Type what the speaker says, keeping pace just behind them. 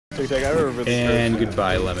Tic-Tac, I remember this And first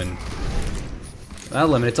goodbye, Lemon. Well,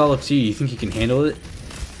 Lemon, it's all up to you. You think you can handle it?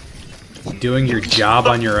 Doing your job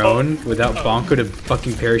on your own without Bonko to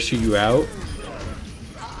fucking parachute you out?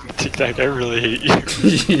 Tic-Tac, I really hate you.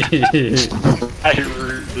 I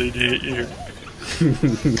really hate you.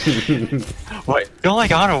 What? You don't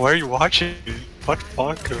like Anna? Why are you watching? What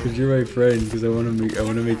Bonko? Because you're my friend. Because I want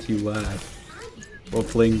to make you laugh while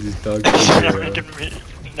playing this dog. You're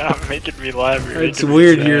not making me laugh. It's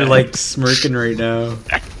weird. You're like smirking right now.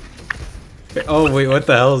 Oh wait, what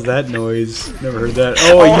the hell is that noise? Never heard that.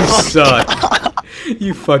 Oh, you suck.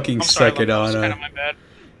 You fucking suck it, Anna.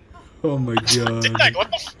 Oh my god. Tic-Tac,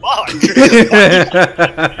 what the fuck?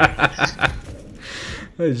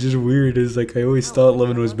 It's just weird. It's like I always thought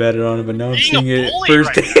Lemon was bad at Anna, but now I'm Being seeing a it bully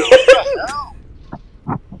first. Right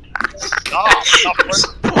stop.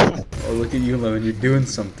 Oh, look at you, Lemon. You're doing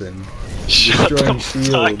something. Shut Destroying the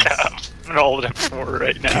shields. fuck up. I'm rolling at 4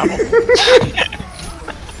 right now.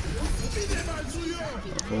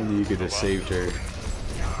 If only you could have saved her.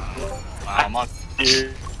 I'm on,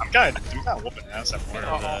 dude. I'm kind of whooping ass at more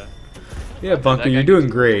of that. Yeah, Bunker, you're doing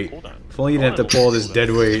great. If only you didn't have to pull this dead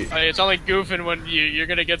weight. Hey, it's only goofing when you're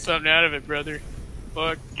gonna get something out of it, brother.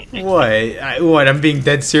 Fuck. What? What? I'm being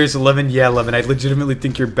dead serious, 11? Yeah, 11. I legitimately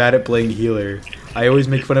think you're bad at playing healer. I always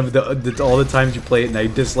make fun of all the times you play it, and I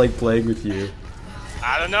dislike playing with you.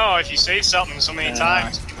 I don't know, if you say something so many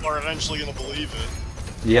times, people are eventually gonna believe it.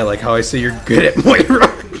 Yeah, like how I say you're good at Moira.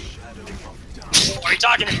 Are you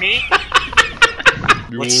talking to me?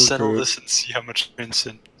 Let's settle this and see how much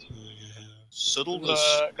Vincent. Settle this.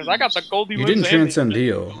 Cause I got the Goldie. You didn't transcend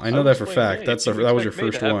heal. I know that for a fact. That was your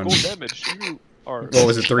first one. What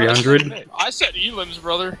was it, 300? I said elims,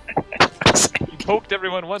 brother. You poked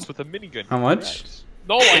everyone once with a minigun. How much?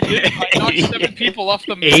 No, I didn't. I knocked 7 people off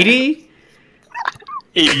the map. 80?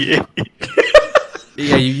 88.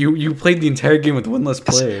 Yeah, you played the entire game with one less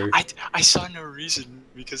player. I saw no reason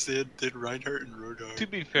because they had Reinhardt and Rodar. To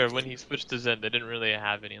be fair, when he switched to Zen, they didn't really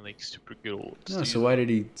have any like super good ults. No, so why did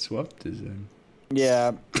he swap to Zen?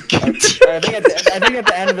 Yeah, I think at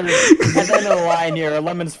the end of the line here,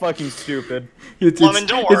 Lemon's fucking stupid. Lemon,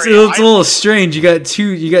 don't worry. It's a little strange. You got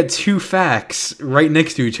two facts right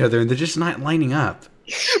next to each other, and they're just not lining up.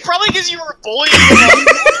 Probably because you were bullying him.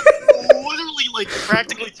 Literally, like,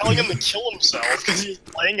 practically telling him to kill himself because he's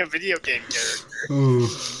playing a video game character. Ooh.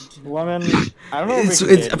 Lemon, I don't know.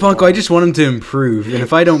 It's Bonko, I just want him to improve, and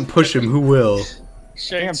if I don't push him, who will? I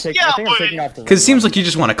think I'm taking off the. Because it seems like you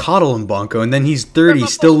just want to coddle him, Bonko, and then he's 30,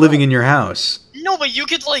 still living in your house. No, but you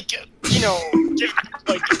could, like, you know, give,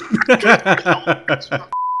 like, good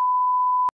help.